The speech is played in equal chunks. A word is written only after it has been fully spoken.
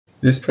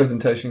This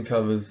presentation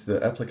covers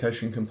the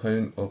application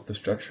component of the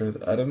structure of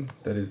the atom,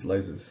 that is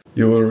lasers.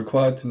 You are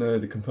required to know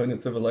the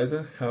components of a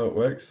laser, how it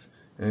works,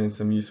 and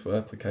some useful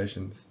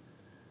applications.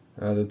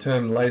 The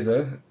term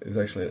laser is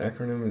actually an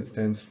acronym and it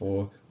stands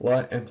for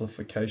light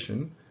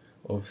amplification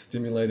of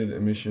stimulated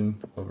emission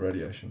of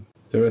radiation.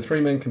 There are three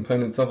main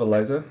components of a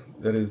laser,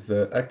 that is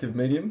the active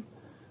medium,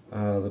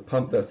 the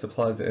pump that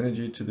supplies the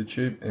energy to the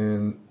tube,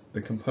 and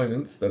the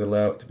components that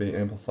allow it to be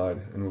amplified,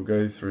 and we'll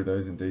go through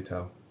those in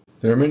detail.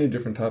 There are many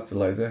different types of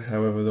laser,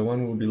 however the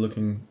one we'll be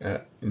looking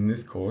at in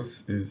this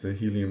course is the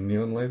helium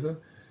neon laser.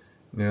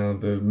 Now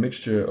the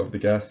mixture of the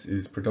gas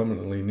is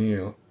predominantly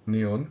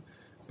neon,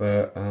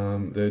 but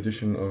the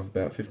addition of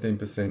about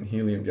 15%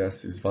 helium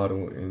gas is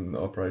vital in the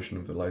operation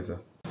of the laser.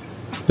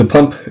 The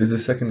pump is the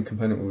second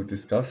component we'll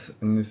discuss,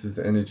 and this is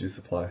the energy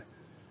supply.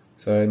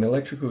 So an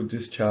electrical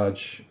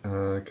discharge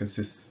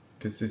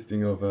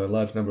consisting of a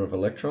large number of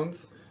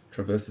electrons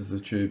traverses the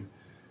tube.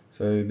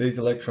 So these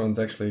electrons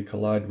actually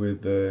collide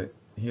with the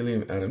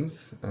helium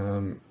atoms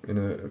in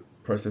a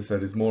process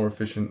that is more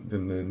efficient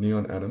than the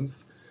neon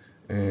atoms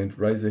and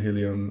raise the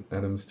helium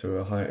atoms to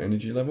a higher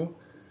energy level.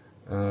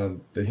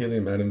 The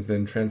helium atoms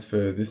then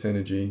transfer this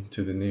energy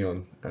to the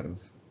neon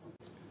atoms.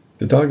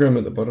 The diagram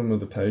at the bottom of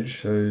the page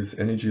shows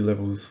energy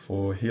levels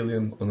for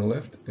helium on the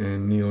left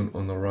and neon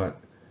on the right.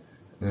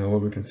 Now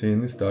what we can see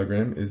in this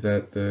diagram is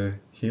that the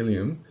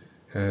helium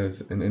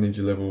has an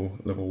energy level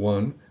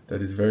 1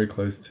 that is very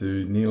close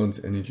to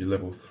neon's energy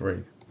level 3.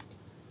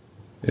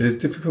 It is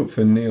difficult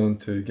for neon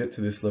to get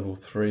to this level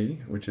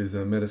 3, which is a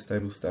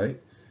metastable state,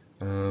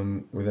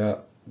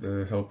 without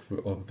the help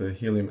of the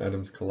helium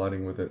atoms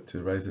colliding with it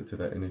to raise it to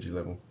that energy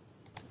level.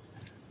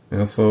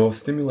 Now for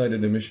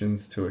stimulated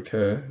emissions to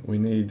occur, we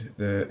need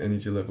the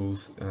energy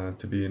levels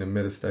to be in a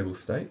metastable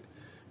state,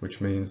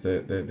 which means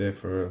that they're there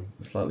for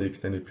a slightly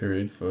extended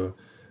period for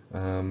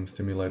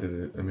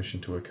stimulated emission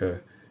to occur.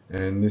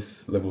 And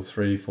this level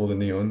 3 for the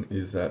neon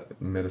is that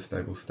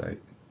metastable state.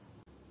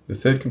 The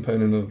third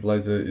component of the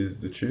laser is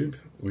the tube,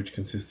 which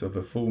consists of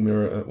a full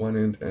mirror at one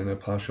end and a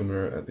partial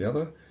mirror at the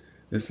other.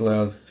 This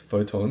allows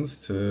photons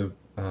to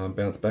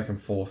bounce back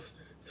and forth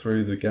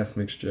through the gas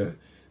mixture,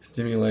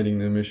 stimulating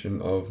the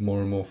emission of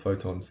more and more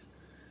photons.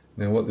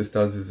 Now what this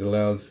does is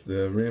allows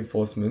the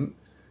reinforcement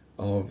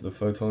of the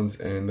photons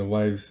and the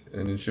waves,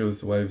 and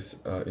ensures the waves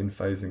are in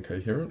phase and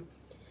coherent.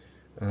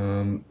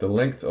 The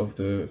length of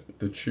the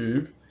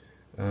tube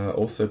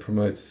also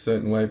promotes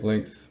certain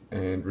wavelengths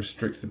and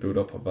restricts the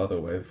build-up of other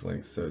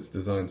wavelengths, so it's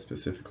designed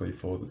specifically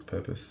for this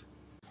purpose.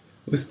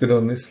 Listed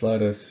on this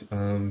slide are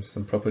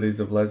some properties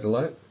of laser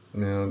light.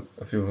 Now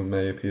a few of them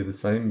may appear the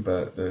same,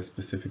 but they're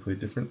specifically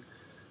different.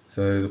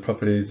 So the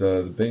properties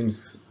are the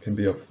beams can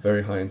be of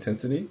very high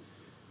intensity,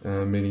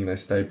 meaning they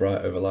stay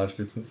bright over large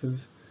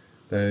distances.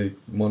 They're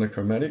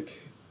monochromatic,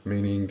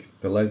 meaning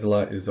the laser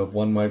light is of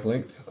one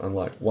wavelength,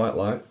 unlike white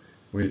light,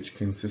 which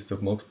consists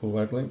of multiple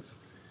wavelengths.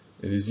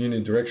 It is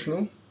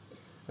unidirectional,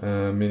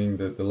 meaning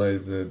that the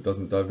laser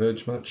doesn't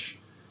diverge much,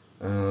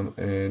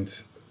 and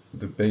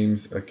the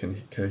beams are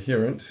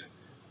coherent,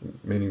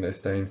 meaning they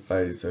stay in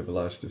phase over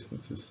large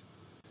distances.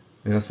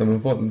 Now some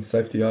important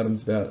safety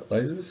items about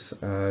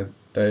lasers.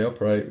 They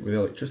operate with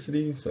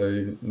electricity,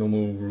 so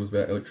normal rules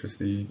about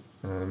electricity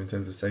in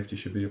terms of safety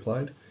should be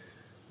applied.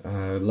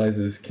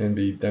 Lasers can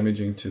be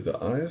damaging to the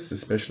eyes,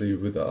 especially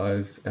with our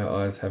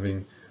eyes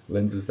having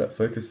lenses that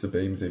focus the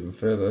beams even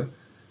further.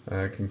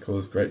 Can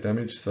cause great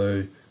damage,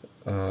 so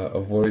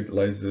avoid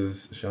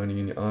lasers shining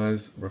in your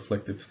eyes,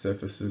 reflective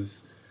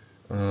surfaces,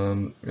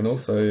 and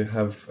also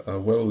have a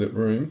well-lit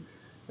room.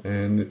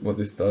 And what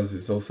this does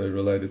is also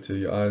related to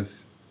your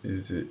eyes,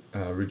 is it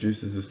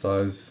reduces the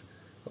size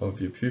of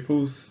your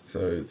pupils,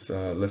 so it's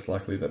less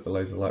likely that the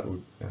laser light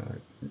will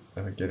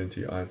get into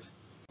your eyes.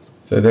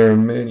 So there are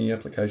many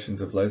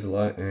applications of laser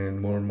light, and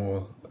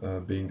more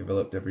being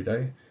developed every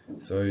day.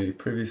 So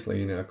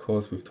previously in our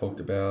course we've talked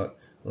about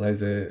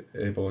laser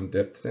airborne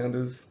depth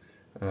sounders,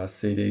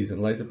 CDs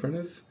and laser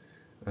printers,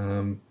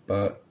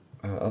 but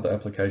other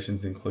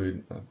applications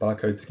include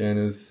barcode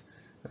scanners,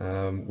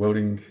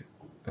 welding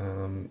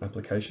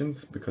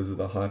applications because of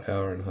the high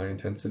power and high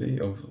intensity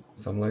of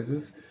some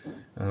lasers.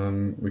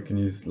 We can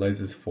use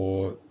lasers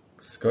for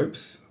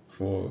scopes,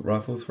 for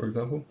rifles for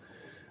example,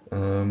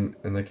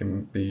 and they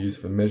can be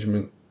used for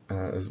measurement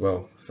as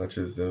well, such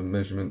as the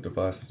measurement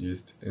device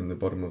used in the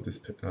bottom of this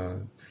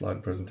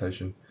slide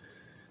presentation.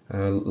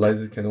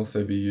 Lasers can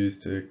also be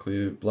used to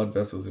clear blood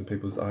vessels in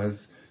people's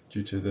eyes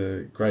due to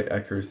the great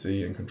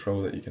accuracy and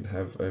control that you can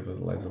have over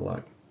the laser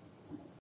light.